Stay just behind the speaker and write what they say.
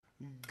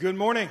Good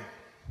morning.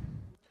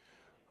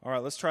 All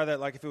right, let's try that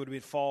like if it would be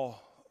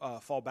fall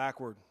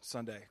backward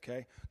Sunday,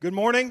 okay? Good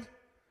morning.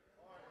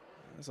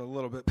 That's a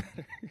little bit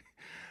better.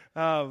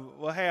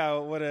 Well, hey, I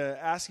want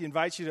to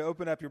invite you to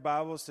open up your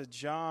Bibles to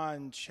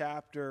John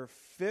chapter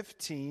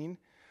 15.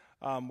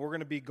 We're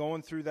going to be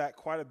going through that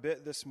quite a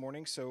bit this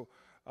morning, so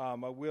I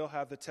will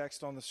have the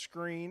text on the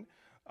screen,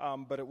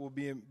 but it'll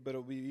be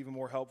even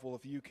more helpful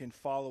if you can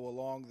follow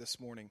along this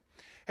morning.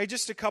 Hey,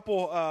 just a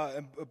couple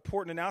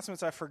important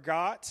announcements I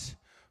forgot.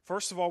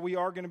 First of all, we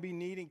are going to be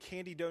needing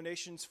candy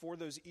donations for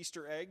those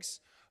Easter eggs.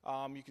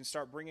 You can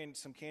start bringing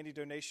some candy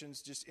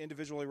donations, just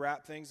individually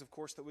wrapped things, of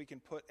course, that we can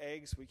put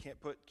eggs. We can't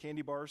put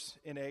candy bars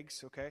in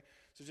eggs, okay?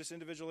 So just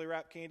individually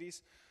wrapped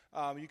candies.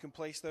 You can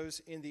place those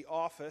in the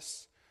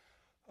office.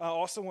 I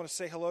also want to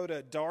say hello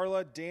to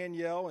Darla,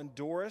 Danielle, and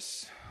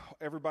Doris.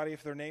 Everybody,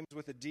 if their name's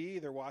with a D,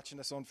 they're watching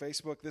us on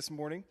Facebook this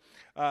morning.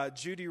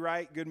 Judy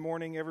Wright, good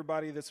morning,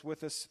 everybody that's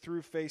with us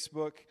through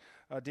Facebook.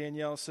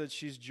 Danielle said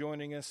she's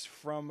joining us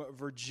from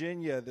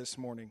Virginia this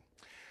morning.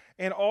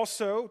 And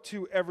also,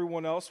 to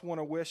everyone else, want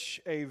to wish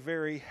a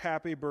very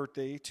happy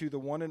birthday to the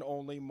one and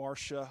only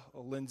Marcia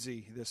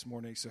Lindsay this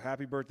morning. So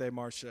happy birthday,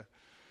 Marcia.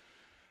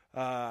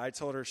 I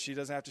told her she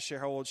doesn't have to share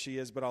how old she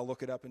is, but I'll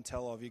look it up and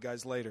tell all of you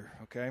guys later,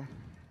 okay?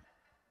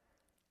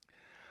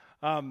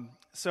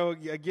 So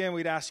again,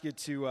 we'd ask you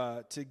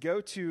to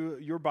go to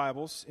your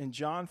Bibles in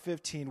John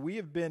 15. We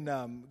have been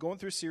going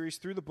through a series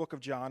through the book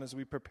of John as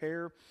we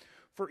prepare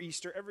for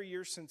Easter. Every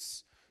year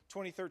since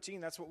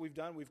 2013, that's what we've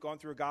done. We've gone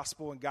through a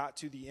gospel and got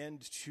to the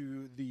end,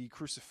 to the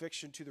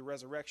crucifixion, to the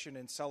resurrection,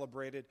 and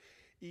celebrated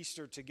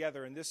Easter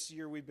together. And this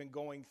year we've been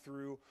going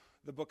through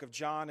the book of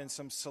John and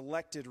some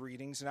selected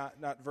readings,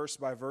 not verse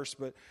by verse.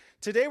 But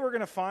today we're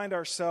going to find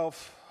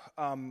ourselves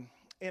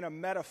in a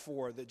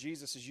metaphor that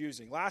Jesus is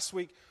using. Last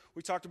week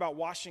we talked about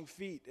washing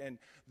feet and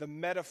the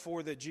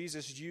metaphor that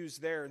Jesus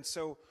used there. And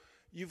so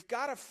you've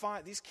got to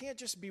find, these can't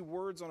just be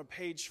words on a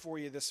page for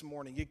you this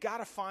morning. You've got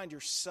to find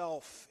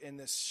yourself in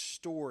this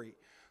story,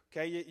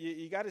 okay?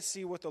 You got to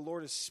see what the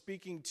Lord is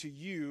speaking to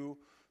you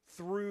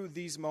through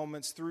these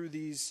moments, through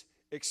these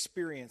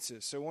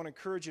experiences. So I want to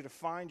encourage you to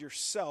find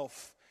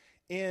yourself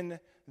in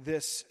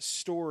this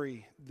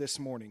story this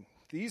morning.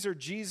 These are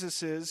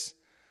Jesus's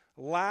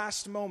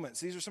last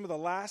moments. These are some of the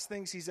last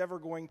things he's ever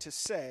going to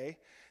say.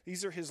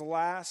 These are his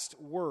last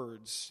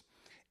words.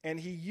 And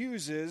he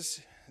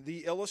uses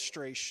the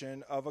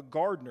illustration of a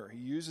gardener. He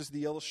uses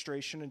the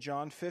illustration in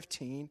John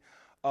 15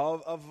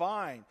 of a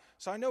vine.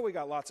 So I know we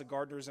got lots of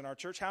gardeners in our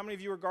church. How many of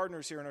you are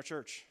gardeners here in our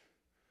church?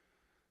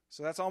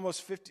 So that's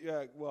almost 50.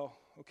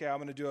 Okay, I'm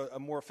going to do a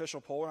more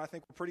official poll, and I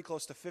think we're pretty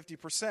close to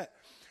 50%.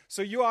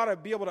 So you ought to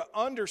be able to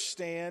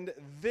understand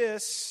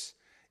this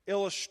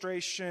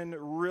illustration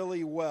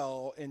really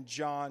well in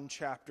John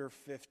chapter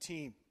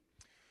 15.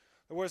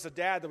 There was a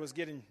dad that was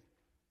getting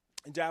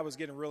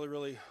really,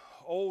 really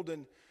old,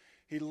 and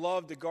he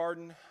loved to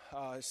garden.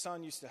 His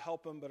son used to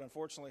help him, but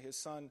unfortunately his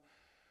son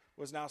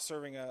was now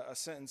serving a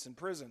sentence in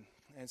prison.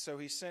 And so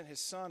he sent his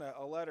son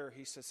a letter.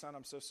 He said, "Son,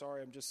 I'm so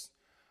sorry. I'm just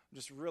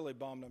really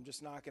bummed. I'm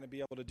just not going to be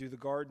able to do the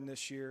garden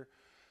this year.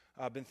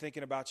 I've been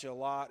thinking about you a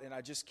lot, and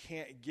I just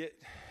can't get,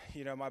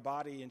 my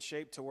body in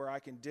shape to where I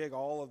can dig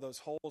all of those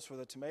holes for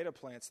the tomato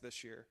plants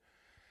this year."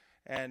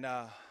 And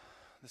the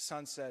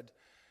son said,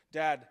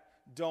 "Dad,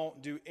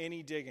 don't do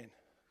any digging,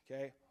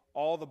 okay?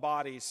 All the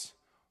bodies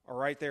are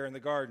right there in the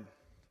garden."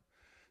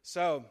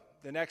 So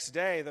the next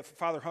day, the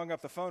father hung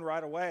up the phone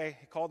right away.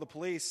 He called the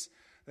police.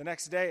 The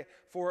next day,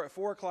 at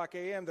 4 o'clock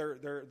a.m., they're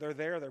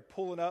there. They're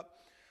pulling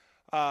up.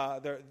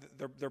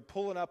 They're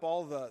pulling up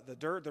all the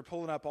dirt. They're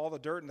pulling up all the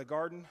dirt in the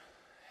garden,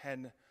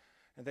 and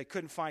they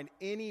couldn't find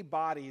any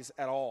bodies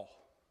at all.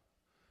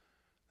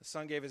 The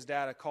son gave his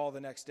dad a call the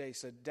next day. He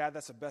said, "Dad,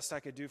 that's the best I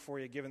could do for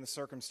you given the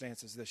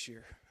circumstances this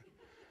year.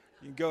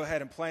 You can go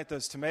ahead and plant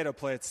those tomato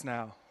plants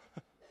now."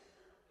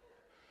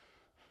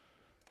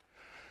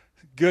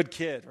 Good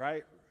kid,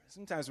 right?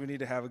 Sometimes we need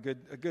to have a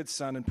good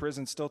son in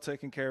prison still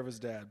taking care of his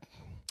dad.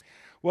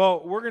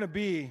 Well, we're going to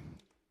be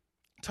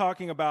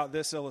talking about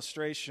this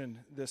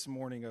illustration this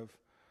morning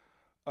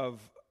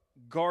of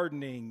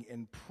gardening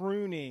and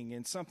pruning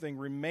and something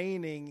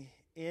remaining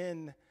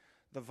in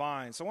the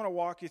vine. So I want to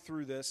walk you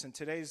through this, and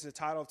the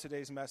title of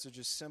today's message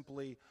is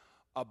simply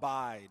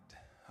Abide.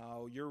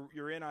 Your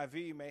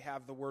NIV may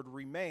have the word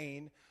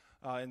remain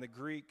in the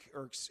Greek,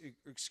 or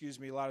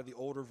a lot of the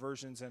older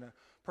versions, and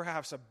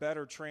perhaps a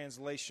better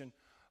translation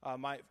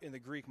in the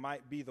Greek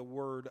might be the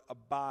word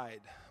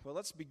abide. But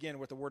let's begin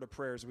with the word of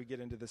prayer as we get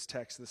into this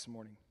text this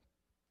morning.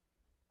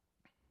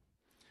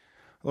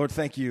 Lord,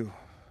 thank you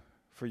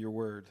for your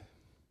word.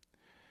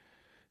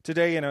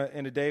 Today, in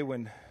a day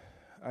when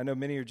I know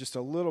many are just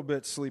a little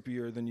bit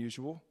sleepier than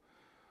usual,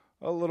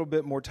 a little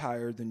bit more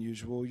tired than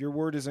usual, your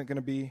word isn't going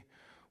to be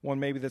one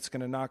maybe that's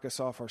going to knock us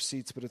off our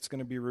seats, but it's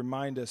going to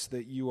remind us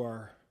that you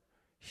are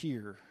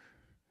here,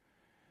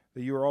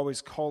 that you are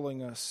always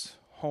calling us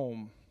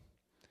home,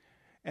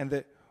 and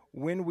that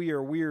when we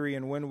are weary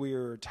and when we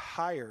are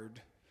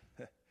tired,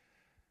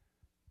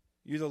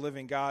 you're the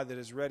living God that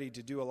is ready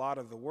to do a lot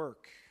of the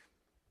work.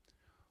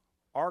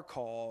 Our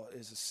call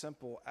is as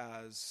simple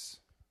as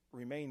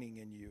remaining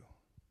in you,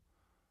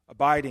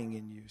 abiding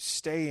in you,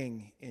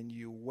 staying in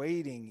you,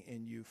 waiting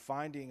in you,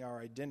 finding our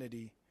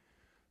identity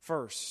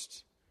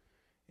first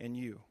in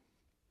you.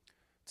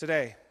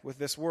 Today, with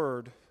this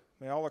word,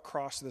 may all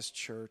across this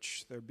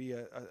church there be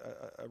a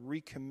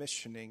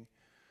recommissioning,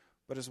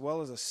 but as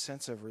well as a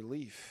sense of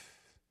relief.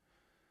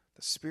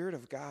 The Spirit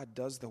of God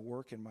does the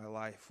work in my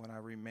life when I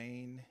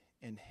remain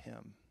in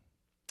Him.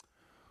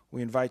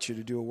 We invite you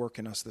to do a work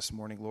in us this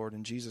morning, Lord.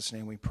 In Jesus'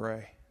 name we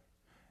pray.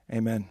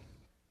 Amen.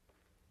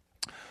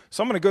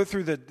 So I'm going to go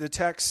through the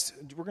text.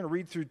 We're going to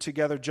read through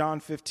together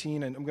John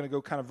 15, and I'm going to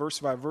go kind of verse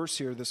by verse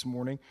here this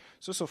morning.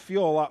 So this will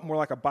feel a lot more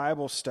like a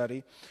Bible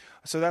study.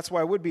 So that's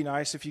why it would be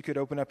nice if you could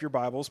open up your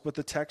Bibles, but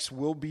the text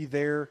will be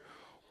there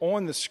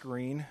on the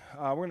screen.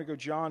 We're going to go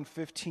John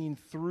 15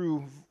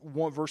 through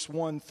verse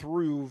 1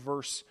 through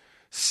verse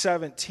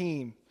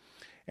 17.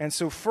 And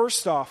so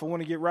first off, I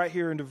want to get right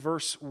here into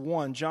verse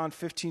 1. John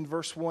 15,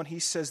 verse 1, he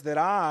says that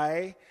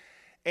I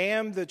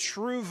am the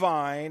true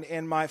vine,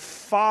 and my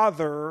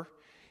Father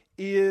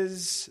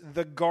is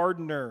the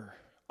gardener.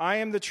 I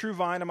am the true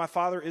vine, and my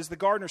Father is the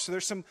gardener. So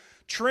there's some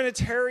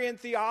Trinitarian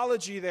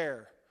theology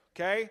there,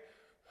 okay?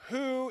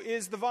 Who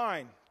is the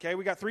vine? Okay,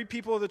 we got three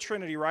people of the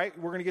Trinity, right?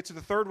 We're going to get to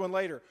the third one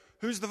later.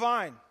 Who's the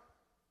vine?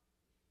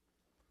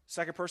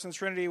 Second person of the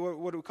Trinity,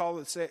 what do we call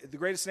it? The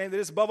greatest name that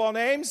is above all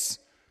names?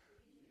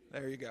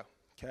 There you go,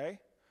 okay?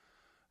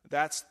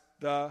 That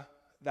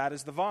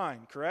is the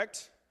vine,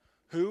 correct?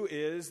 Who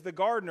is the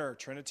gardener?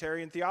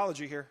 Trinitarian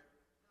theology here.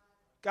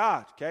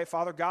 God, okay?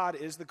 Father God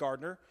is the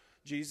gardener.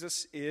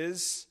 Jesus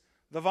is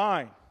the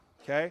vine,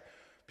 okay?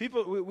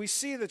 People, we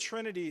see the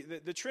Trinity.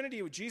 The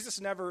Trinity,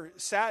 Jesus never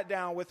sat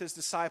down with his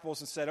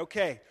disciples and said,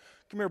 okay,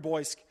 come here,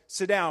 boys,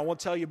 sit down. We'll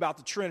tell you about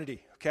the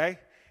Trinity, okay?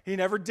 He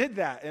never did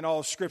that in all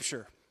of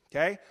Scripture,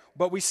 okay?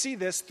 But we see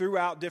this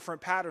throughout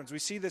different patterns. We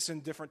see this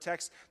in different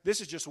texts.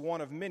 This is just one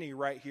of many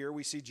right here.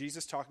 We see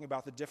Jesus talking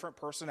about the different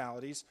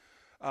personalities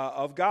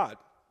of God.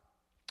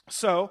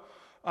 So,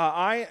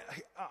 I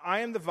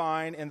am the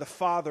vine, and the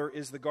Father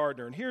is the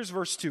gardener. And here's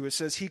verse 2. It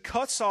says, He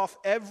cuts off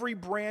every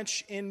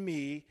branch in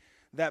me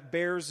that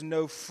bears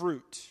no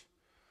fruit,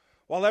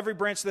 while every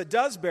branch that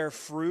does bear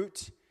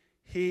fruit,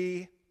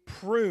 He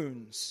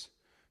prunes,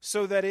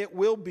 so that it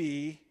will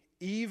be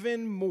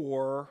even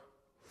more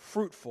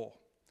fruitful.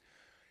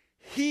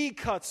 He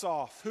cuts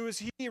off. Who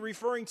is He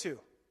referring to?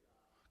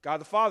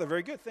 God the Father.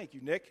 Very good. Thank you,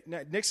 Nick.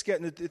 Nick's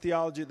getting the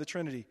theology of the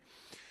Trinity.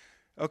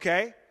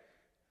 Okay?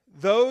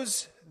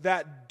 Those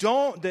that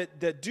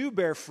do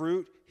bear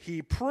fruit,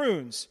 He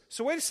prunes.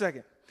 So wait a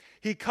second.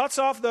 He cuts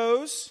off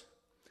those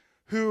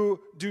who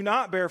do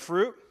not bear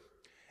fruit,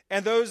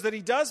 and those that He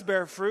does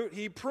bear fruit,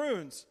 He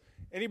prunes.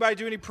 Anybody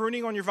do any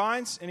pruning on your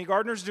vines? Any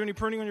gardeners do any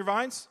pruning on your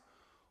vines?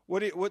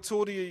 What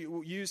tool do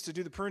you use to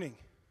do the pruning?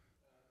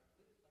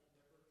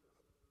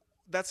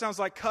 That sounds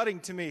like cutting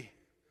to me.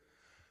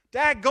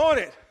 Daggone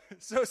it.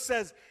 So it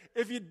says,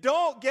 if you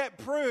don't get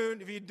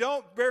pruned, if you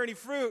don't bear any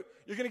fruit,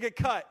 you're going to get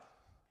cut.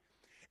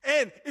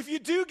 And if you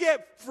do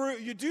get fruit,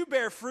 you do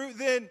bear fruit,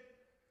 then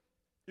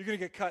you're going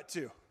to get cut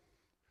too.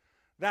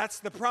 That's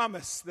the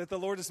promise that the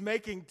Lord is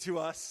making to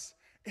us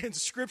in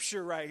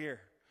Scripture right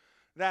here.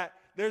 That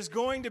there's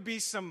going to be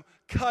some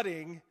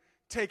cutting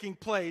taking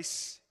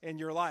place in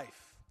your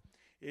life.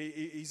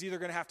 He's either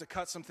going to have to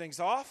cut some things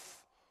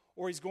off,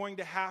 or He's going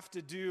to have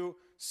to do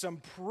some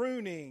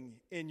pruning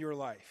in your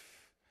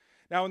life.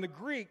 Now, in the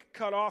Greek,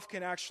 cut off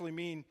can actually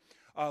mean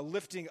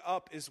lifting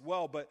up as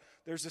well, but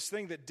there's this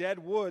thing that dead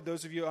wood,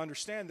 those of you who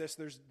understand this,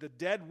 there's the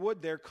dead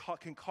wood there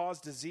can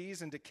cause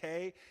disease and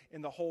decay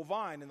in the whole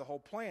vine, in the whole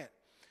plant.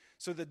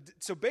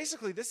 So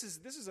basically, this is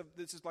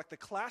like the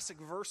classic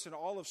verse in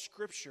all of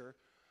Scripture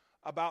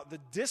about the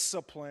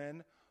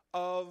discipline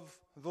of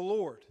the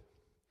Lord.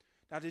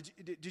 Now,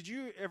 did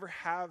you ever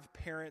have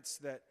parents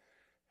that?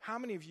 How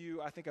many of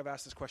you? I think I've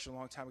asked this question a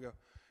long time ago.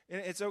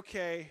 And it's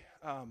okay.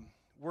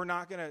 We're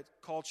not going to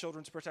call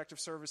Children's Protective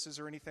Services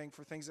or anything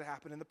for things that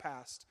happened in the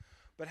past.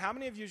 But how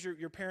many of you,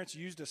 your parents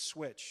used a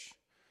switch?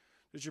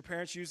 Did your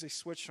parents use a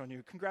switch on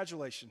you?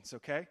 Congratulations,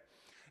 okay?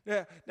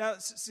 Yeah. Now,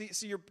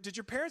 did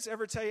your parents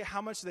ever tell you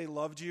how much they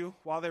loved you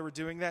while they were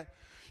doing that?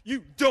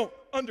 You don't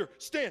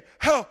understand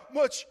how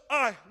much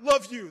I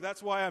love you.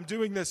 That's why I'm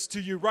doing this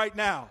to you right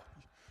now.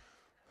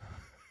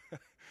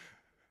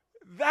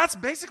 That's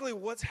basically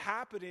what's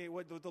happening,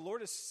 what the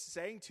Lord is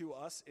saying to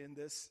us in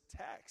this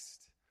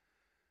text.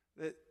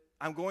 That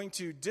I'm going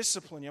to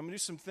discipline you. I'm going to do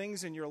some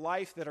things in your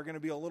life that are going to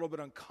be a little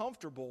bit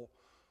uncomfortable,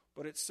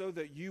 but it's so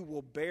that you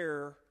will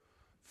bear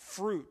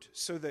fruit,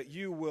 so that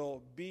you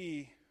will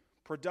be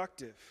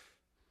productive.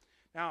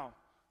 Now,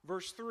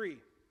 verse 3,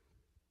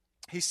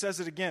 he says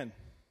it again.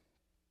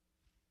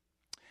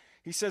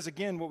 He says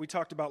again what we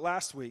talked about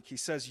last week. He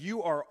says,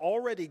 you are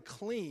already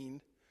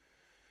clean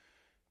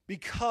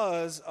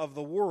because of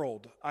the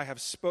world I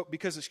have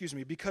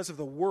because of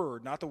the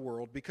word, not the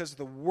world, because of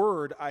the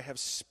word I have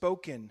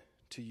spoken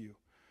to you.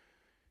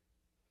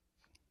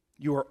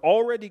 You are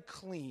already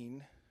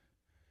clean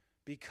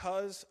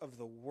because of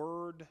the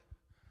word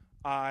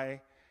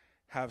I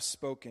have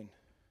spoken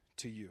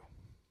to you.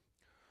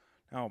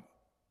 Now,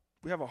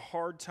 we have a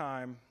hard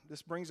time.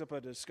 This brings up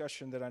a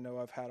discussion that I know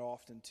I've had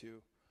often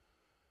too.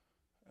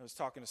 I was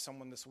talking to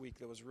someone this week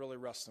that was really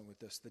wrestling with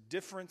this. The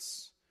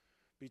difference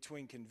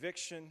between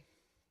conviction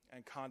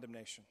and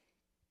condemnation.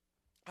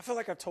 I feel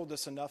like I've told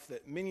this enough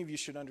that many of you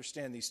should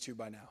understand these two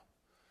by now.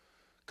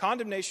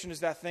 Condemnation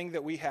is that thing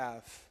that we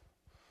have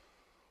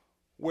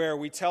where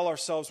we tell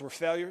ourselves we're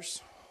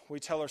failures. We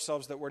tell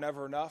ourselves that we're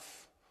never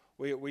enough.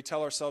 We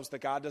tell ourselves that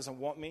God doesn't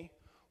want me.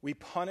 We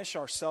punish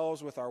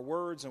ourselves with our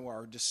words and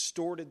our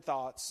distorted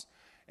thoughts,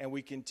 and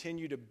we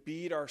continue to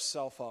beat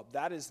ourselves up.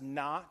 That is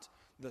not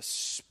the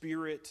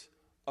Spirit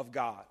of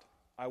God.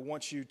 I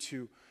want you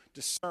to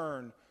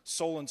discern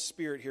soul and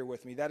spirit here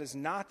with me. That is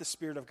not the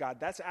Spirit of God.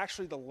 That's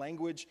actually the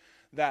language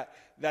that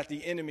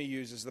the enemy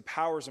uses, the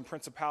powers and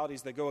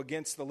principalities that go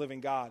against the living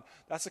God.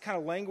 That's the kind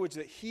of language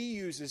that he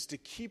uses to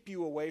keep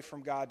you away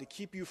from God, to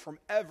keep you from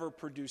ever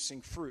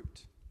producing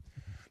fruit.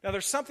 Now,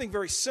 there's something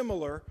very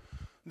similar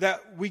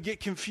that we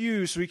get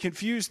confused. We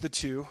confuse the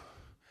two,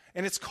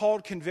 and it's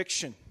called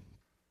conviction.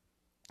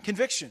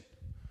 Conviction.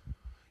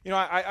 You know,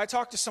 I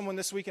talked to someone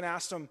this week and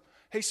asked them,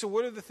 hey, so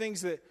what are the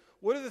things that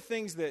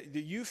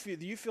you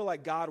feel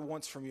like God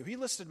wants from you? He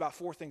listed about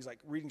 4 things, like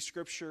reading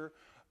Scripture,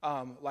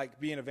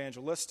 like being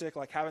evangelistic,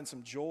 like having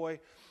some joy,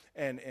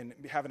 and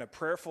having a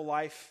prayerful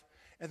life.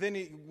 And then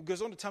he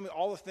goes on to tell me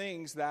all the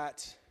things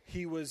that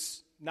he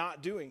was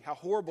not doing, how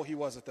horrible he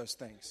was at those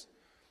things.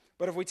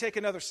 But if we take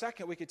another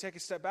second, we could take a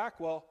step back.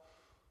 Well,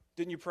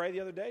 didn't you pray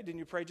the other day? Didn't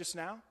you pray just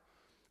now?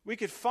 We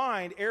could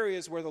find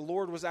areas where the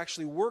Lord was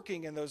actually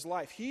working in those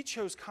lives. He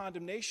chose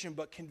condemnation,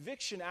 but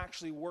conviction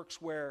actually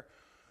works where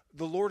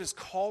the Lord is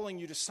calling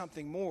you to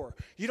something more.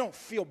 You don't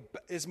feel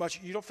as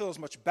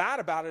much bad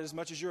about it as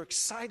much as you're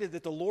excited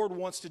that the Lord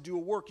wants to do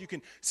a work. You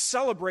can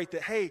celebrate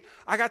that, hey,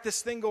 I got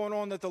this thing going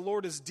on that the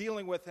Lord is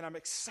dealing with, and I'm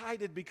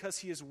excited because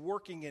he is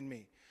working in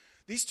me.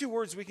 These two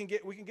words, we can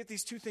get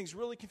these two things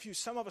really confused.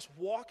 Some of us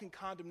walk in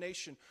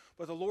condemnation,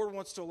 but the Lord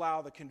wants to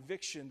allow the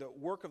conviction, the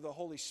work of the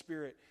Holy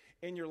Spirit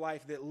in your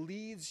life that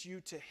leads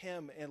you to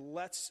him and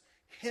lets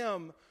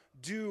him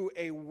do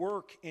a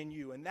work in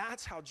you. And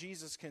that's how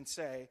Jesus can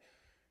say,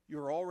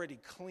 you're already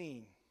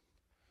clean,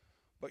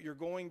 but you're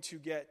going to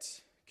get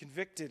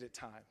convicted at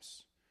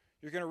times.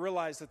 You're going to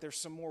realize that there's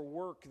some more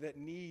work that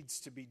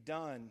needs to be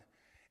done,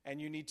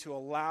 and you need to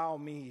allow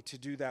me to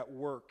do that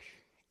work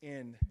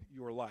in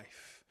your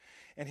life.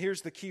 And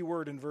here's the key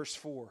word in verse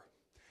 4. It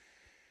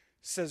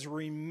says,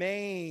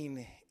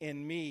 remain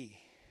in me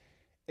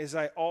as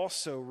I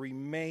also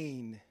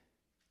remain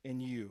in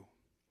you.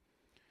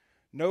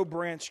 No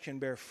branch can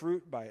bear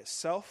fruit by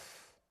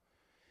itself.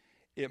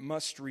 It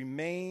must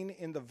remain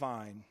in the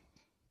vine.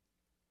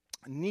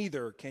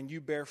 Neither can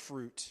you bear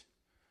fruit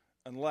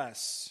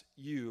unless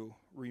you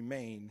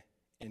remain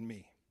in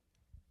me.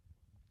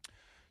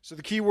 So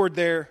the key word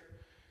there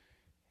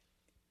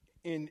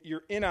in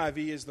your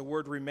NIV is the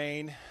word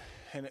remain.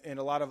 And in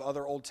a lot of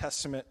other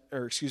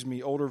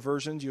older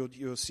versions,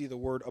 you'll see the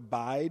word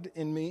abide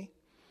in me.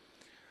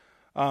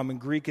 In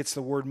Greek, it's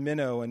the word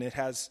meno, and it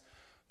has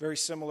very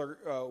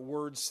similar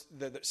words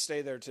that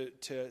stay there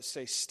to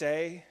say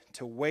stay,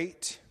 to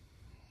wait.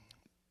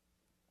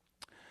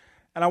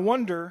 And I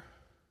wonder,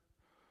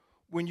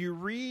 when you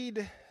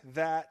read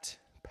that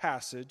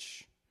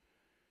passage,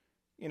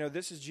 you know,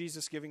 this is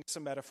Jesus giving us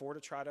a metaphor to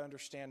try to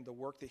understand the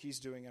work that he's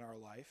doing in our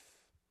life.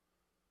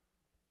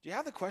 Do you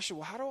have the question,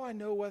 well, how do I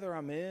know whether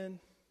I'm in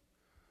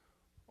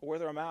or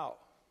whether I'm out?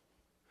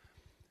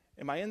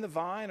 Am I in the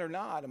vine or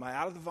not? Am I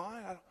out of the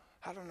vine?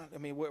 I don't know. I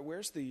mean,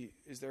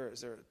 is there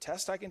a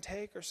test I can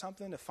take or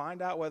something to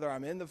find out whether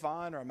I'm in the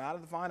vine or I'm out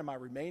of the vine? Am I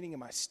remaining?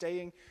 Am I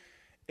staying?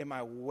 Am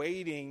I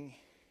waiting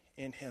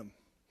in him?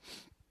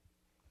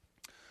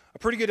 A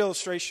pretty good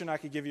illustration I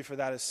could give you for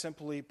that is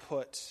simply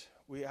put,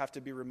 we have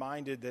to be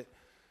reminded that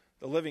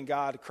the living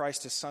God,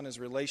 Christ his Son,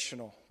 is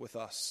relational with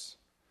us.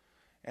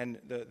 And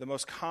the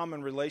most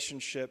common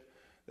relationship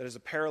that is a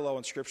parallel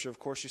in Scripture, of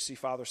course, you see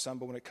Father, Son,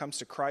 but when it comes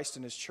to Christ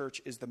and his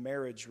church, is the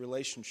marriage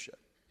relationship.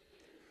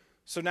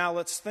 So now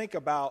let's think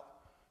about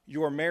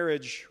your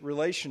marriage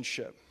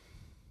relationship.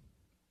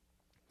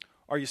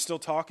 Are you still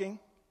talking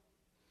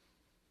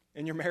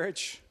in your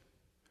marriage?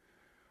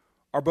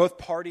 Are both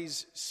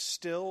parties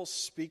still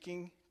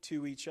speaking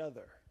to each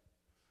other?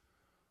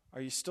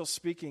 Are you still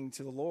speaking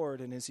to the Lord,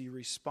 and is he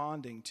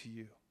responding to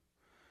you?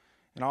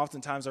 And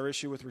oftentimes our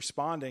issue with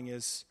responding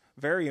is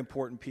a very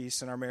important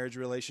piece in our marriage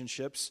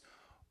relationships.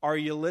 Are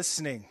you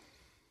listening?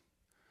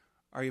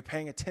 Are you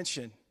paying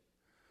attention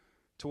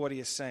to what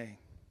he is saying?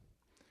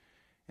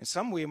 And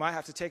some we might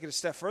have to take it a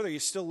step further. You're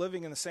still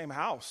living in the same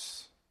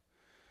house.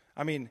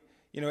 I mean,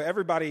 you know,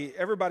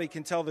 everybody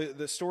can tell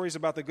the stories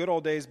about the good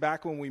old days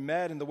back when we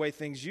met and the way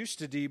things used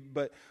to be,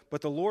 but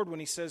the Lord, when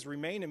he says,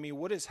 remain in me,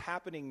 what is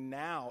happening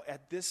now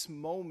at this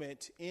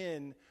moment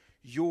in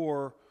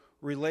your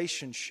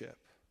relationship?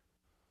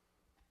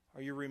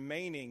 Are you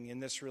remaining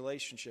in this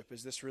relationship?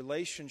 Is this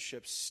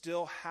relationship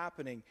still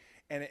happening?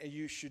 And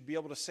you should be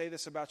able to say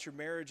this about your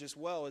marriage as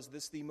well. Is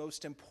this the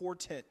most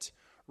important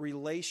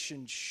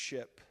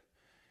relationship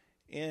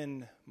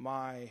in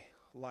my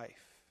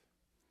life.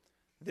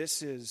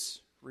 This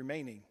is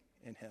remaining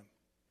in him.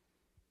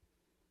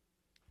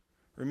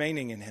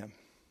 Remaining in him.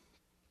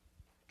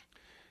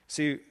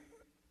 See, I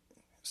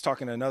was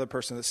talking to another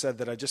person that said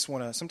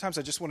that sometimes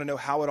I just want to know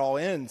how it all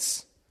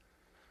ends.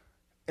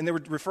 And they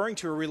were referring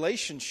to a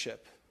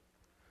relationship.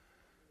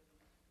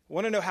 I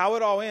want to know how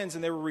it all ends,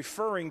 and they were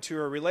referring to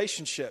a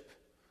relationship.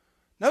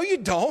 No, you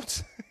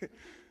don't.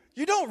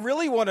 You don't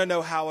really want to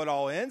know how it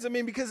all ends. I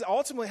mean, because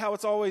ultimately how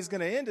it's always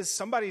going to end is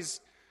somebody's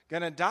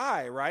going to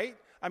die, right?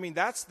 I mean,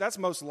 that's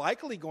most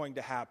likely going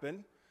to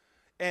happen.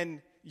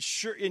 And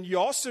you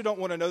also don't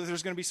want to know that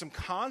there's going to be some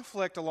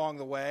conflict along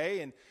the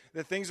way and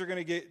that things are going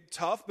to get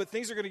tough, but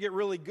things are going to get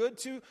really good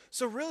too.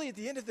 So really, at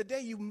the end of the day,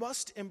 you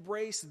must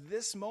embrace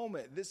this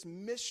moment, this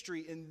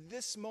mystery in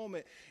this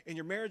moment in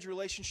your marriage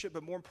relationship,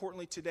 but more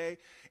importantly today,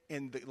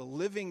 in the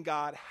living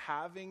God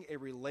having a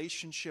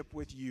relationship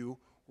with you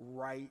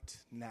right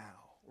now.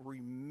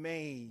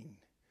 Remain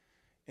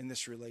in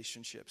this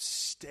relationship.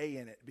 Stay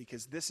in it,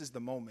 because these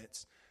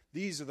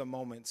are the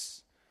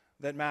moments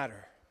that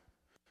matter.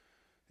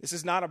 This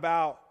is not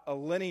about a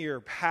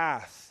linear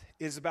path.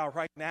 It is about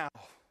right now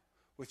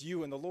with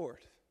you and the Lord.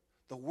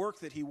 The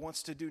work that he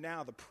wants to do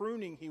now, the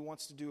pruning he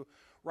wants to do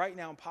right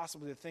now, and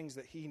possibly the things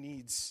that he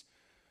needs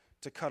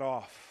to cut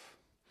off.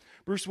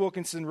 Bruce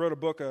Wilkinson wrote a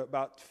book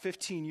about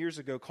 15 years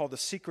ago called The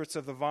Secrets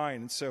of the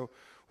Vine. And so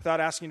without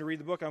asking you to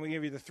read the book, I'm going to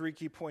give you the 3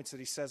 key points that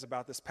he says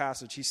about this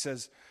passage. He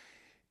says,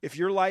 if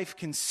your life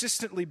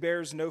consistently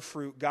bears no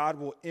fruit, God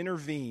will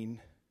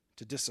intervene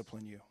to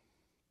discipline you.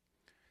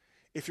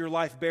 If your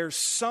life bears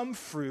some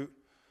fruit,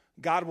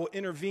 God will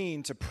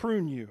intervene to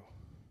prune you.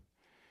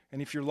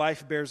 And if your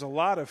life bears a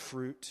lot of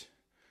fruit,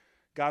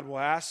 God will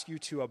ask you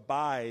to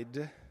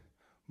abide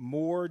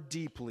more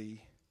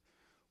deeply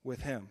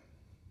with him.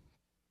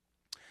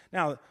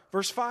 Now,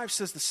 verse 5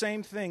 says the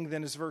same thing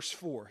then as verse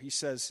 4. He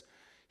says,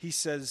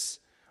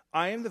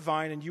 I am the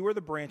vine and you are the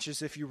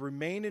branches. If you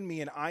remain in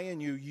me and I in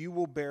you, you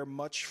will bear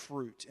much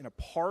fruit. And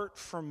apart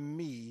from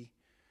me,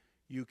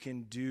 you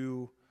can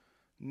do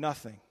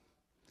nothing.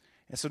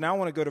 And so now I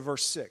want to go to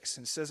verse 6.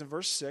 And it says in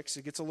verse 6,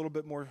 it gets a little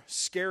bit more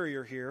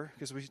scarier here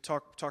because we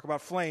talk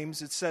about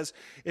flames. It says,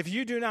 if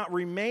you do not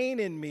remain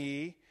in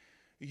me,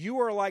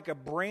 you are like a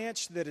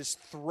branch that is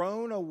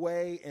thrown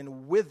away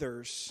and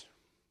withers.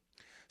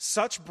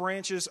 Such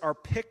branches are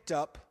picked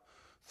up,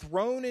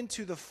 thrown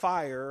into the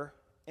fire,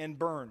 and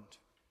burned.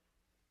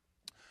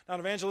 Now, in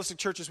evangelistic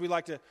churches, we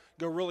like to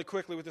go really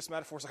quickly with this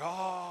metaphor. It's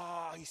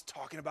like, he's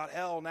talking about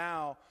hell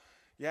now.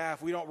 Yeah,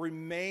 if we don't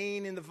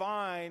remain in the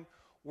vine,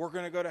 we're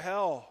going to go to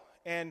hell.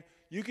 And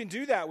you can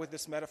do that with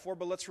this metaphor,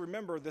 but let's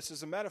remember this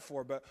is a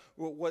metaphor. But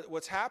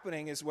what's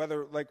happening is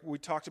whether, like we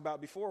talked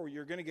about before,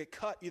 you're going to get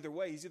cut either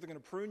way. He's either going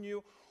to prune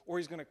you or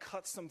he's going to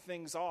cut some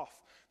things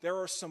off. There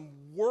are some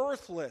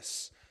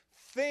worthless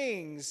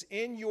things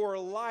in your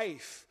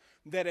life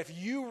that if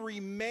you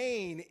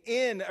remain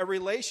in a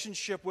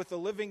relationship with the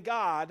living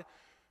God,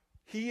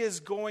 he is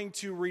going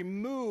to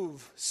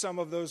remove some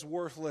of those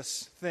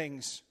worthless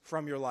things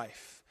from your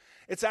life.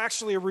 It's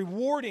actually a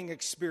rewarding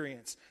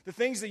experience. The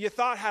things that you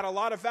thought had a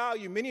lot of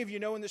value, many of you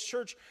know in this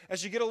church,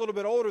 as you get a little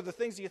bit older, the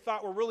things that you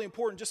thought were really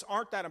important just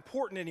aren't that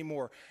important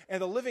anymore.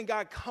 And the living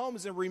God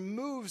comes and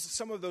removes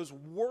some of those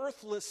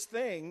worthless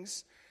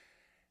things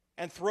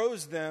and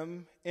throws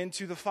them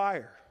into the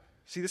fire.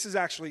 See, this is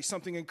actually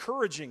something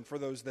encouraging for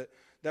those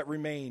that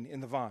remain in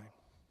the vine.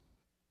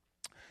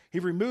 He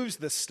removes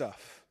this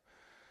stuff.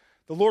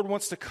 The Lord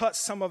wants to cut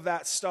some of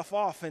that stuff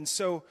off. And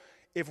so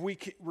if we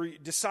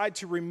decide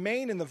to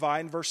remain in the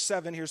vine, verse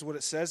 7, here's what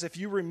it says. If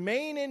you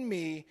remain in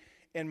me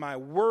and my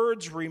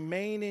words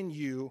remain in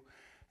you,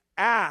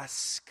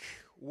 ask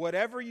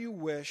whatever you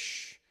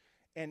wish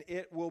and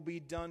it will be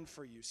done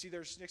for you. See,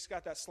 Nick's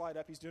got that slide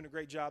up. He's doing a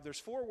great job. There's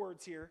 4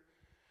 words here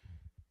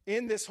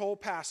in this whole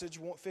passage,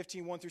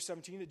 15, 1 through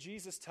 17, that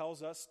Jesus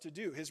tells us to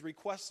do, his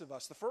requests of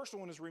us. The first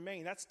one is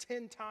remain. That's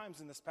 10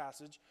 times in this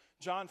passage,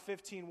 John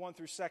 15, 1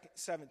 through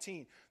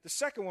 17. The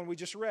second one we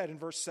just read in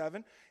verse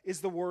 7 is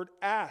the word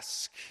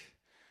ask.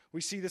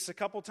 We see this a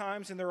couple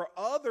times, and there are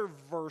other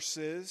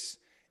verses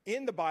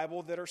in the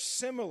Bible that are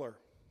similar.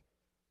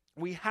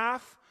 We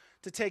have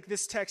to take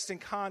this text in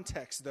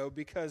context, though,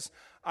 because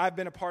I've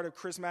been a part of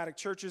charismatic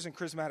churches and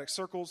charismatic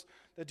circles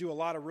that do a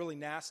lot of really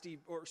nasty,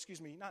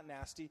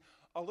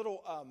 a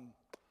little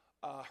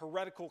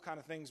heretical kind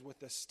of things with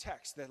this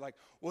text. That like,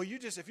 well,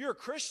 if you're a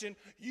Christian,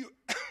 you,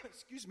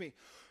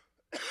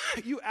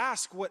 you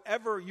ask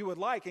whatever you would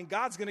like, and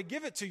God's going to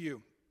give it to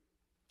you.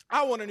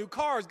 I want a new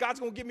car.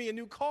 God's going to give me a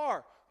new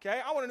car. Okay,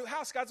 I want a new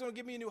house. God's going to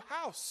give me a new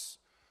house.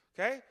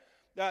 Okay.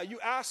 You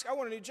ask, I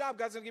want a new job.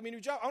 God's going to give me a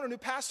new job. I want a new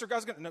pastor.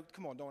 God's going to, no,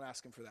 come on, don't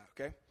ask him for that,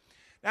 okay?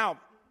 Now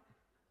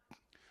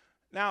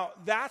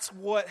that's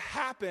what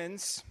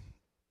happens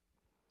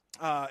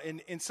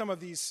in some of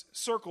these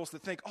circles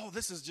that think,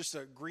 this is just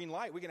a green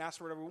light. We can ask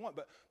for whatever we want.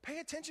 But pay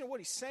attention to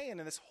what he's saying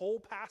in this whole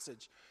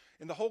passage,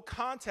 in the whole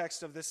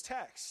context of this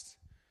text.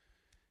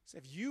 So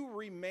if you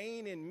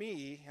remain in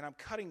me and I'm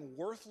cutting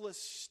worthless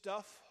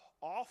stuff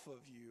off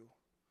of you,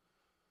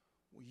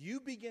 will you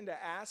begin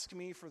to ask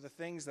me for the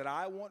things that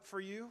I want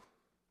for you?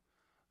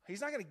 He's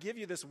not going to give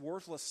you this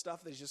worthless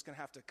stuff that he's just going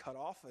to have to cut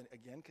off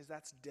again, because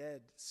that's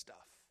dead stuff.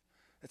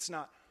 It's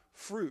not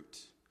fruit.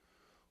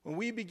 When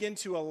we begin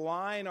to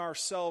align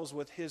ourselves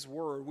with his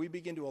word, we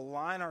begin to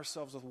align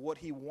ourselves with what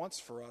he wants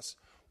for us,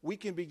 we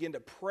can begin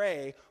to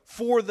pray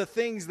for the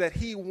things that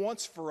he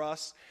wants for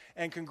us,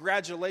 and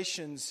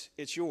congratulations,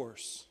 it's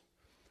yours.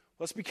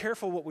 Let's be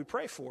careful what we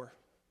pray for.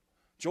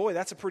 Joy,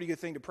 that's a pretty good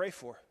thing to pray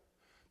for.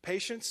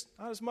 Patience,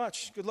 not as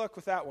much. Good luck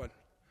with that one.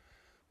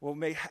 What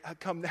may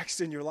come next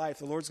in your life,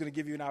 the Lord's going to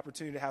give you an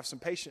opportunity to have some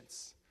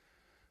patience.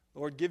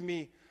 Lord, give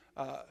me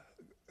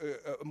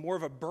more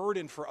of a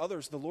burden for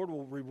others. The Lord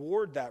will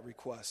reward that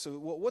request. So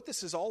what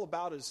this is all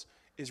about is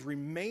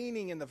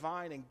remaining in the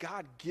vine and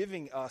God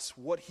giving us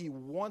what he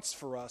wants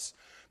for us,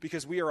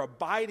 because we are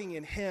abiding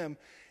in him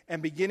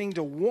and beginning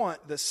to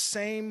want the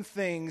same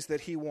things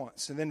that he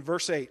wants. And then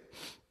verse 8,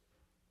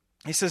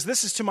 he says,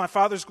 "This is to my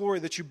Father's glory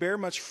that you bear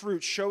much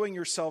fruit, showing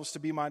yourselves to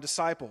be my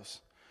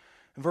disciples."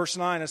 In verse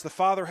 9, "As the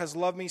Father has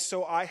loved me,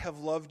 so I have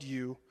loved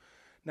you.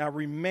 Now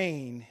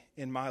remain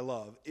in my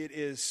love." It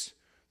is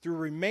through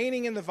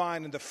remaining in the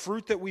vine and the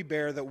fruit that we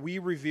bear that we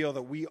reveal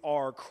that we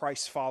are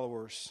Christ's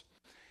followers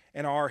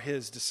and are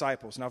his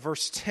disciples. Now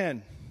verse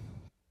 10,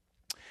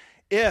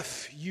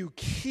 "If you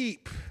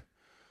keep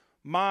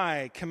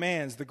my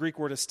commands," the Greek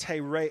word is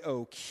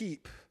tereo,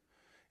 keep.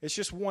 It's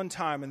just one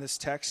time in this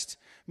text.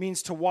 It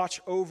means to watch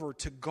over,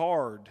 to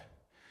guard.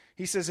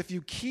 He says, "If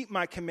you keep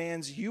my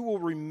commands, you will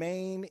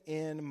remain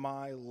in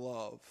my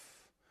love,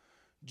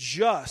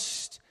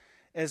 just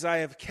as I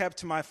have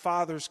kept my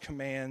Father's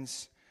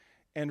commands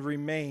and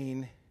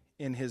remain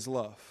in his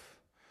love."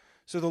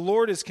 So the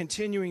Lord is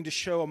continuing to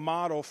show a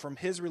model from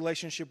his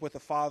relationship with the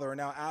Father, and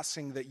now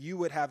asking that you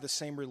would have the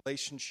same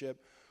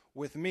relationship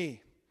with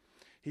me.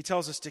 He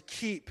tells us to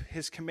keep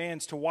his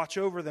commands, to watch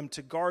over them,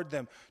 to guard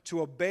them,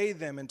 to obey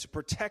them, and to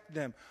protect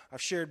them. I've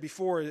shared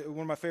before, one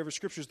of my favorite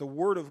scriptures, the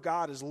word of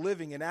God is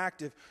living and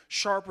active,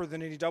 sharper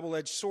than any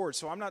double-edged sword.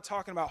 So I'm not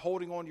talking about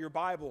holding on to your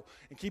Bible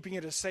and keeping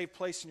it a safe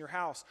place in your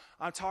house.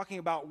 I'm talking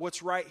about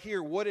what's right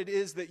here, what it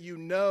is that you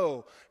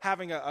know,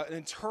 having an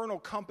internal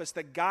compass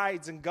that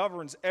guides and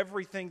governs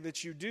everything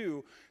that you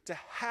do,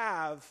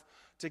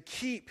 to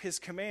keep his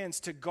commands,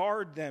 to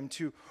guard them,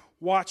 to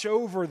watch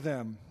over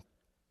them,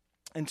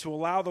 and to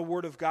allow the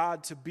word of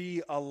God to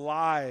be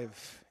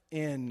alive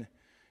in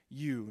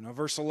you. Now,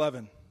 verse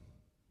 11.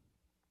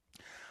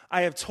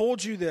 "I have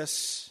told you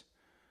this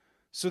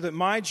so that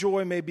my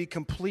joy may be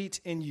complete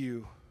in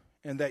you,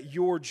 and that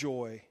your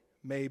joy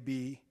may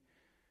be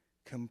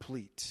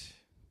complete."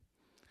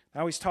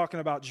 Now he's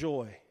talking about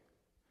joy.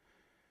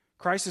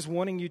 Christ is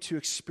wanting you to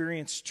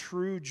experience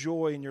true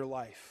joy in your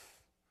life.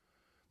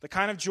 The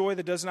kind of joy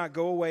that does not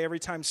go away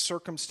every time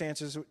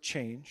circumstances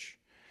change.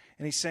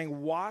 And he's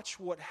saying, watch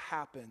what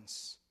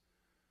happens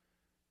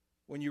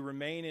when you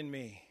remain in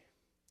me.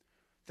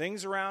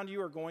 Things around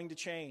you are going to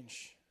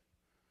change.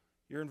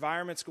 Your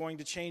environment's going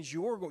to change.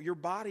 Your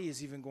body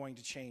is even going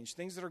to change.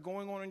 Things that are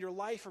going on in your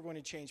life are going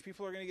to change.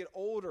 People are going to get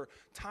older.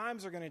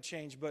 Times are going to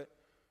change. But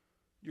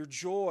your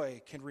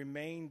joy can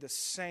remain the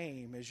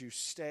same as you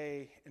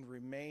stay and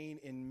remain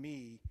in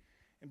me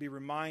and be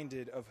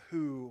reminded of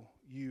who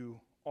you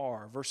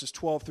are. Verses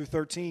 12 through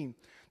 13.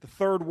 The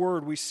third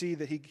word we see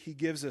that he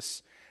gives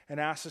us and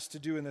asks us to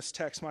do in this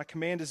text. "My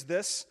command is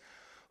this: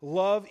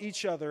 love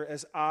each other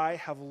as I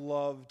have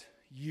loved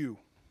you.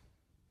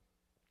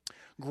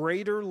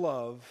 Greater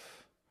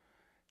love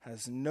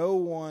has no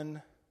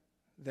one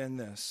than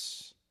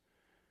this,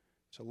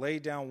 to lay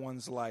down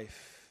one's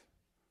life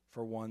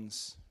for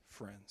one's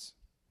friends."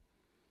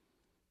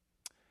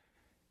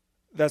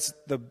 That's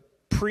the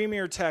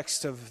premier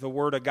text of the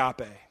word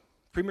agape,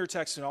 premier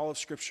text in all of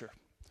Scripture.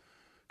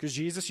 Because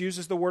Jesus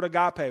uses the word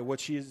agape,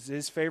 which is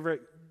his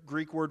favorite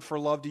Greek word for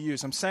love to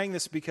use. I'm saying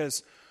this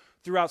because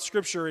throughout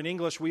Scripture, in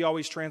English, we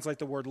always translate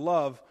the word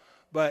love.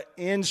 But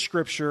in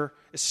Scripture,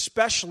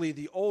 especially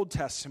the Old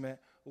Testament,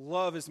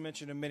 love is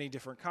mentioned in many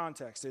different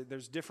contexts.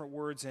 There's different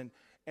words, and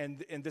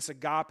this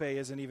agape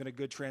isn't even a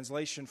good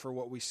translation for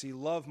what we see.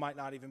 Love might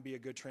not even be a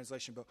good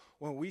translation. But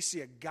when we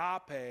see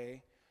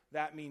agape,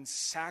 that means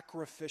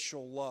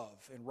sacrificial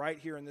love. And right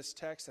here in this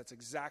text, that's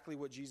exactly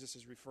what Jesus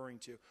is referring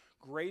to.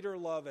 Greater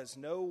love has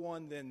no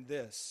one than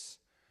this,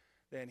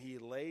 than he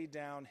laid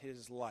down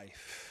his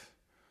life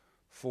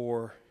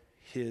for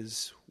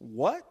his,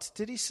 what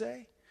did he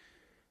say?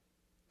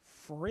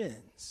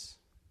 Friends.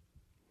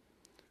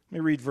 Let me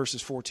read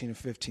verses 14 and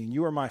 15.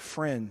 "You are my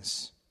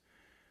friends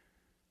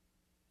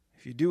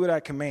if you do what I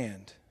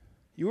command.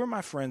 You are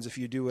my friends if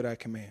you do what I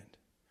command.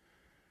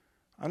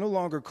 I no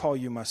longer call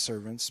you my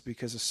servants,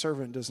 because a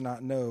servant does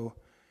not know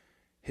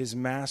his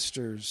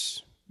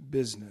master's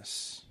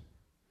business.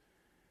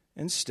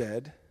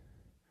 Instead,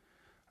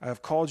 I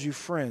have called you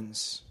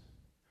friends,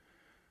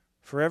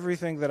 for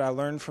everything that I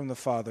learned from the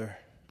Father,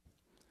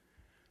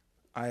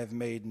 I have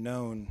made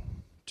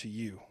known to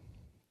you."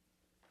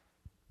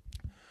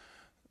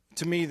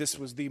 To me, this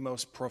was the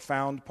most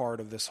profound part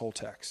of this whole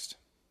text.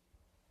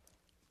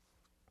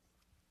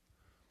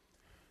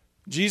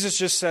 Jesus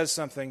just says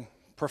something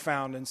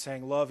profound in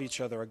saying, love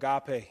each other,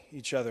 agape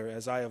each other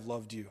as I have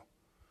loved you.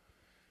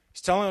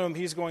 He's telling them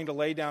he's going to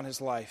lay down his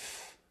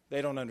life.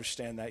 They don't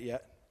understand that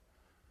yet.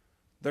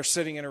 They're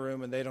sitting in a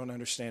room and they don't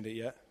understand it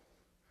yet.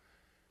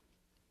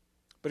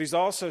 But he's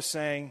also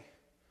saying,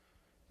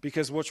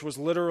 because which was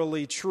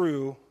literally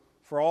true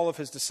for all of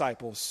his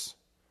disciples,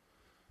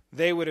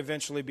 they would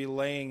eventually be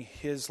laying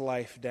his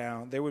life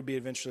down. They would be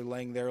eventually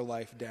laying their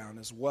life down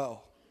as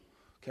well.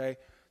 Okay?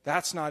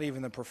 That's not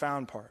even the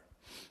profound part.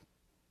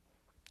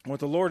 What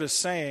the Lord is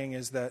saying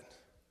is that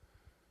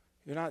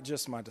you're not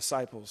just my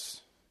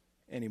disciples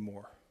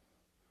anymore.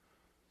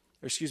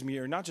 Or excuse me,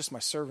 you're not just my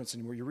servants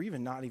anymore. You're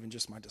even not even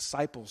just my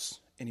disciples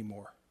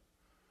anymore.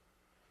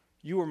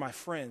 You are my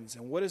friends.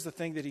 And what is the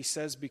thing that he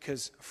says?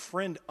 Because a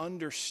friend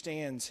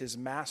understands his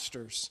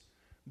master's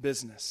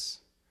business.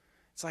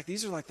 It's like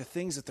these are like the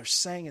things that they're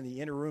saying in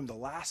the inner room, the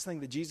last thing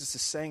that Jesus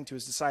is saying to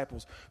his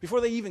disciples. Before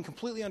they even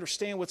completely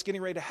understand what's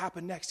getting ready to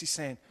happen next, he's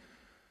saying,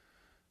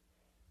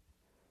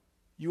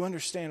 you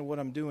understand what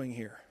I'm doing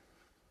here.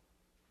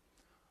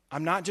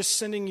 I'm not just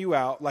sending you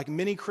out like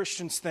many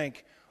Christians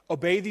think,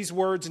 obey these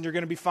words and you're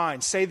going to be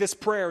fine. Say this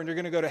prayer and you're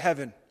going to go to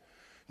heaven.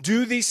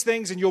 Do these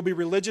things and you'll be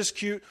religious,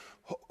 cute,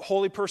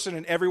 holy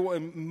person,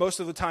 and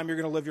most of the time you're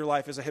going to live your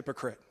life as a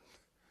hypocrite.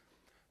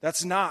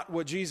 That's not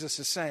what Jesus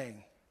is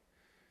saying.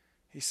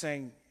 He's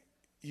saying,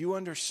 you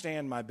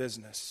understand my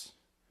business.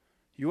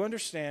 You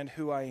understand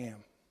who I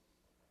am.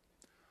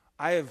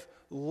 I have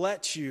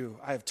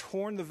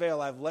torn the veil.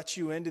 I've let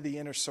you into the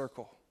inner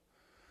circle.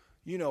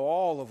 You know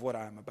all of what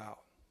I'm about.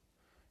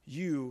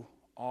 You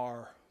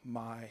are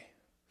my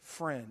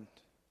friend.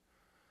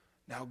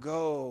 Now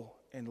go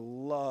and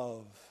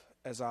love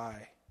as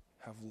I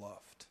have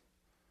loved.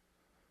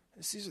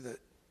 These are the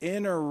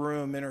inner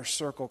room, inner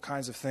circle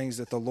kinds of things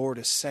that the Lord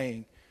is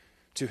saying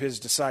to his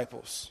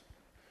disciples.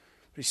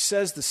 But he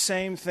says the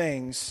same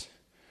things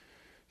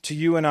to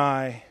you and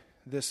I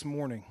this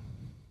morning.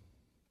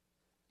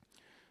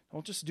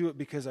 Don't just do it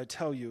because I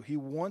tell you. He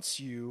wants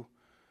you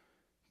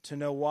to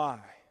know why.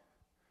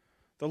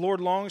 The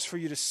Lord longs for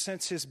you to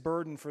sense his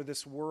burden for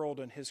this world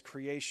and his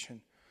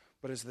creation.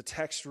 But as the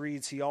text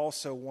reads, he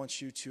also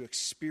wants you to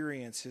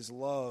experience his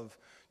love,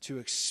 to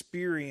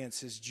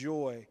experience his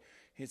joy.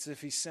 It's as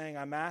if he's saying,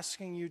 I'm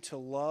asking you to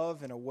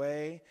love in a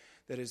way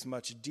that is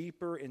much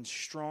deeper and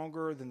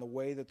stronger than the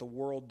way that the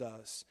world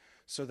does,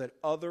 so that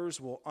others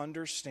will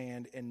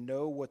understand and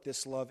know what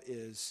this love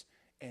is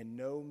and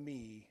know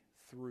me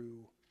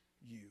through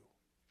you.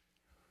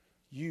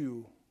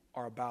 You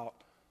are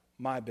about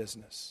my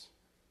business.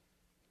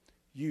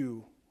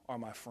 You are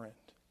my friend.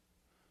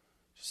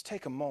 Just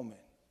take a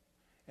moment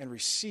and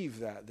receive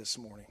that this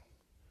morning.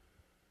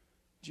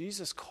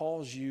 Jesus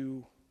calls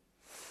you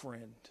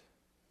friend.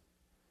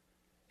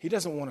 He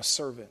doesn't want a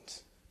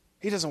servant.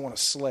 He doesn't want a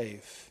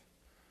slave.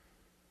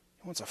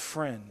 He wants a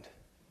friend.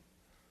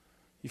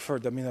 You've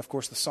heard, of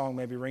course, the song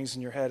maybe rings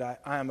in your head, I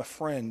am a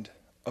friend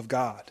of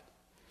God.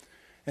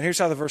 And here's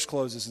how the verse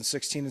closes in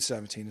 16 and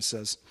 17. It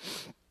says,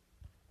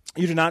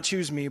 you did not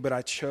choose me, but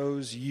I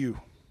chose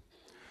you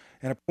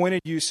and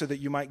appointed you so that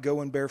you might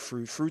go and bear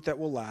fruit, fruit that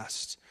will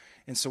last.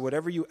 And so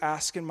whatever you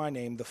ask in my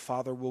name, the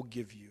Father will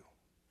give you.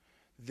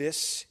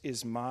 This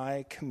is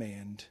my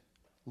command,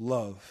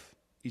 love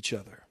each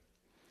other.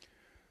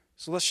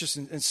 So let's just,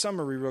 in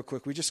summary real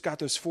quick, we just got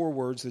those 4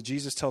 words that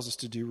Jesus tells us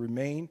to do.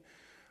 Remain,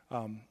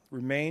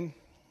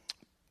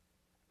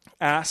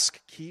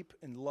 ask, keep,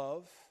 and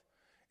love.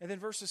 And then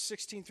verses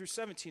 16 through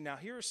 17. Now,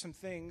 here are some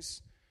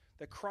things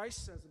that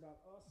Christ says about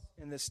us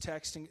in this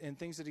text and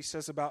things that he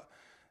says about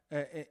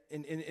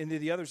in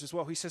the others as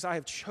well. He says, I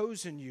have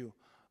chosen you.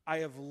 I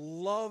have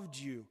loved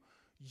you.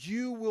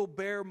 You will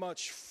bear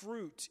much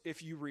fruit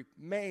if you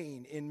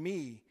remain in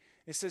me.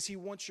 It says he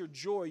wants your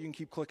joy. You can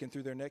keep clicking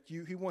through there, Nick.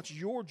 He wants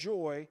your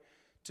joy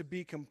to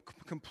be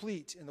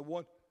complete in the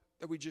one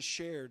that we just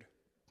shared.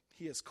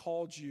 He has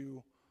called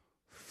you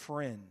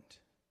friend.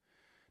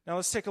 Now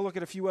let's take a look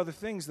at a few other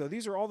things, though.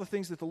 These are all the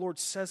things that the Lord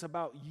says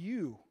about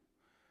you.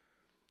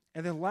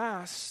 And then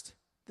last,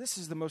 this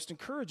is the most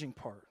encouraging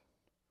part.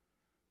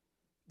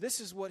 This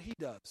is what he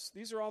does.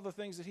 These are all the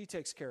things that he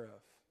takes care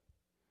of.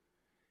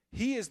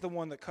 He is the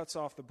one that cuts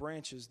off the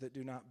branches that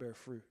do not bear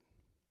fruit.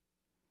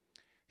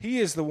 He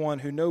is the one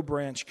who no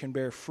branch can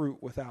bear fruit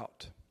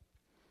without.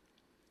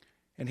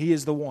 And he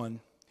is the one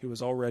who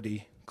has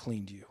already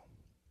cleaned you.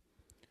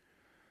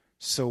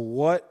 So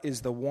what is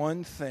the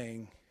one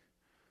thing,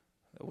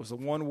 that was the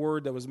one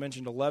word that was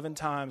mentioned 11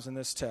 times in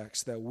this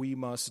text, that we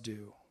must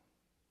do?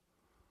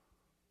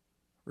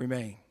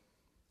 Remain.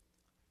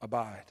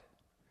 Abide.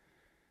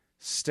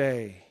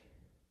 Stay.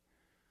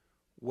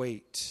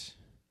 Wait.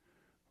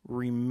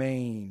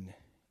 Remain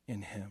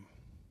in him.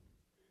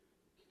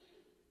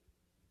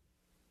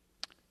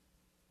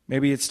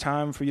 Maybe it's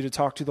time for you to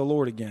talk to the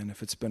Lord again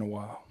if it's been a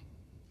while.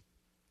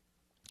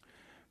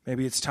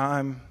 Maybe it's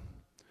time,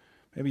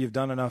 maybe you've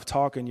done enough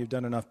talking, you've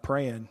done enough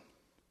praying.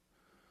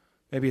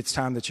 Maybe it's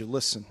time that you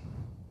listen.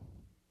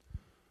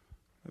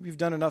 Maybe you've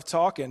done enough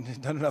talking,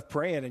 done enough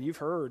praying, and you've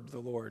heard the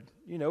Lord.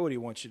 You know what he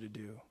wants you to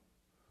do.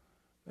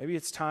 Maybe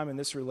it's time in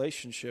this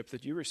relationship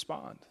that you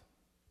respond.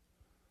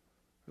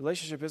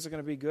 Relationship isn't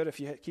going to be good if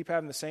you keep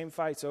having the same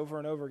fights over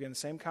and over again, the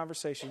same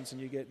conversations, and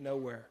you get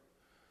nowhere.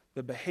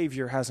 The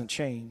behavior hasn't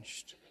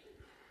changed.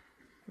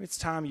 Maybe it's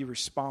time you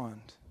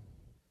respond.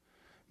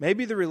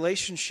 Maybe your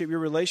relationship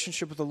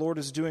with the Lord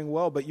is doing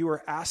well, but you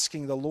are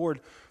asking the Lord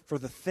for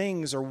the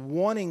things or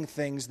wanting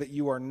things that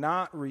you are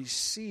not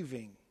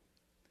receiving.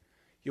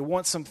 You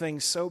want some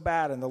things so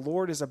bad, and the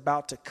Lord is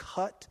about to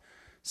cut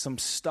some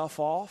stuff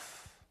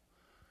off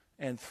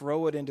and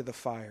throw it into the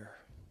fire.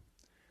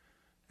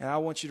 And I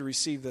want you to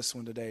receive this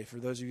one today. For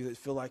those of you that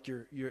feel like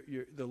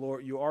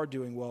you are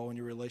doing well in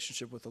your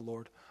relationship with the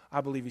Lord,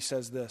 I believe he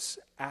says this: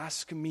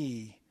 ask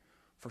me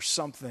for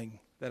something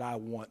that I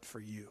want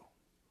for you.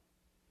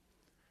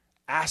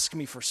 Ask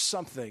me for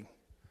something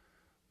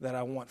that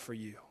I want for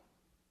you.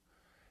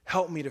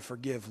 Help me to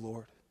forgive,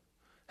 Lord.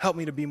 Help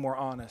me to be more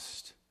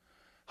honest.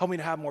 Help me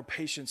to have more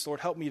patience, Lord.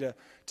 Help me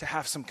to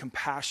have some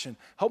compassion.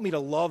 Help me to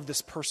love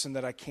this person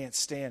that I can't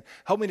stand.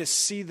 Help me to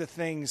see the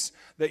things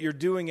that you're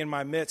doing in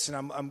my midst,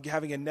 and I'm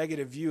having a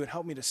negative view, and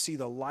help me to see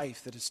the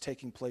life that is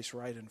taking place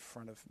right in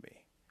front of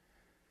me.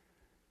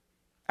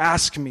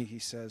 Ask me, he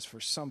says, for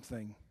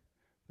something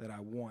that I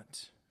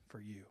want for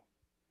you.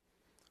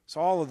 So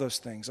all of those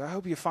things, I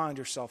hope you find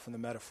yourself in the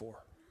metaphor.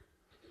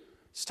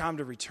 It's time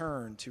to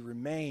return, to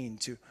remain,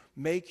 to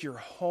make your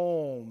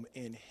home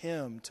in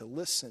him, to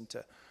listen,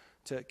 to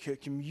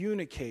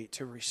communicate,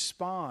 to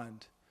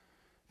respond,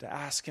 to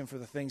ask him for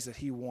the things that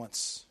he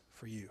wants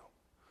for you.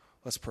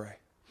 Let's pray.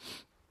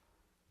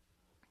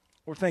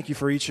 Lord, thank you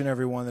for each and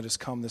every one that has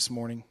come this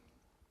morning.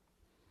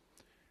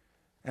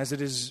 As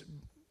it is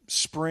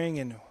spring,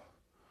 and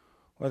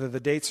whether the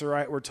dates are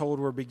right, we're told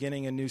we're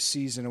beginning a new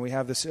season, and we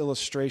have this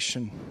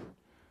illustration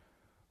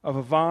of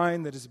a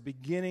vine that is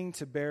beginning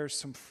to bear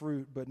some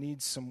fruit but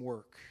needs some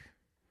work.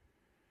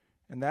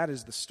 And that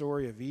is the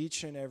story of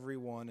each and every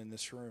one in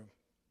this room.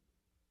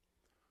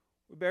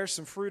 We bear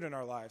some fruit in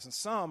our lives, and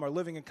some are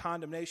living in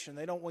condemnation.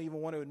 They don't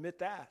even want to admit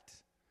that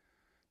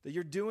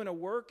you're doing a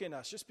work in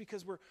us. Just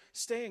because we're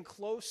staying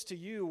close to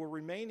you, we're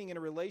remaining in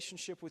a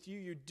relationship with you,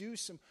 you do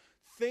some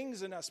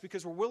things in us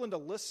because we're willing to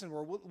listen,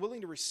 we're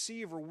willing to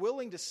receive, we're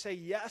willing to say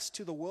yes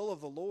to the will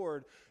of the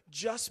Lord.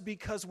 Just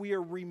because we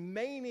are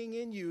remaining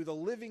in you, the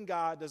living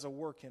God does a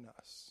work in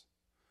us.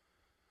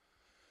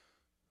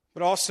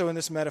 But also in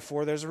this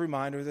metaphor, there's a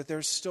reminder that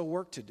there's still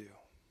work to do.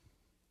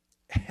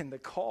 And the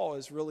call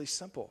is really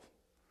simple.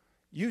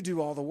 You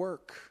do all the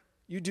work.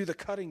 You do the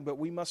cutting, but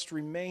we must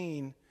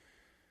remain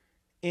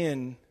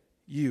in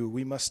you.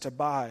 We must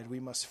abide. We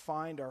must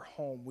find our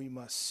home. We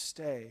must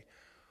stay.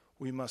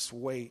 We must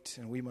wait.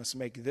 And we must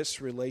make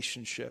this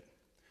relationship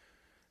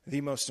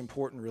the most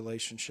important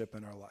relationship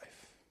in our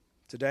life.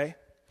 Today,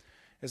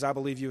 as I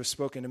believe you have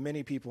spoken to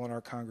many people in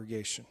our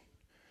congregation,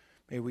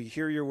 may we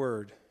hear your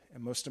word,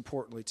 and most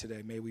importantly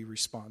today, may we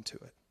respond to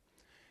it.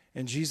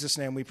 In Jesus'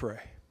 name we pray.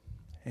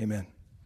 Amen.